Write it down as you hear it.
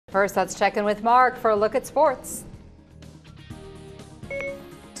First, let's check in with Mark for a look at sports.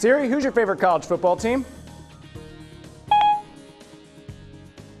 Siri, who's your favorite college football team?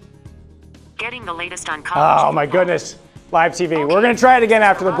 Getting the latest on college. Oh my goodness, live TV. Okay. We're going to try it again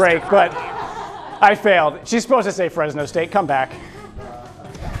after the break, but I failed. She's supposed to say Fresno State. Come back.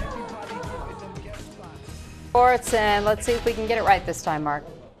 Sports, and let's see if we can get it right this time, Mark.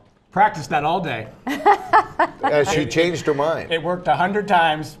 Practiced that all day. She changed her mind. It worked 100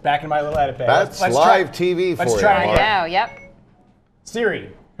 times back in my little edit pad. That's live TV for you. Let's try again. Now, yep.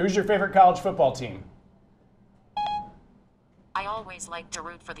 Siri, who's your favorite college football team? I always like to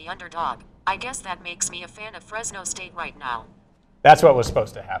root for the underdog. I guess that makes me a fan of Fresno State right now. That's what was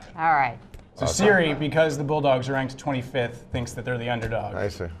supposed to happen. All right. So Siri, because the Bulldogs are ranked 25th, thinks that they're the underdog. I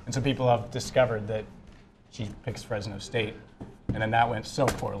see. And so people have discovered that she picks Fresno State. And then that went so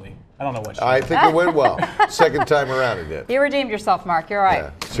poorly. I don't know what she did. I think it went well. Second time around it did. You redeemed yourself, Mark. You're all right.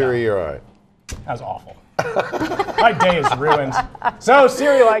 Yeah. Siri, you're all right. That was awful. My day is ruined. So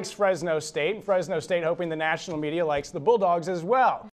Siri likes Fresno State, and Fresno State hoping the national media likes the Bulldogs as well.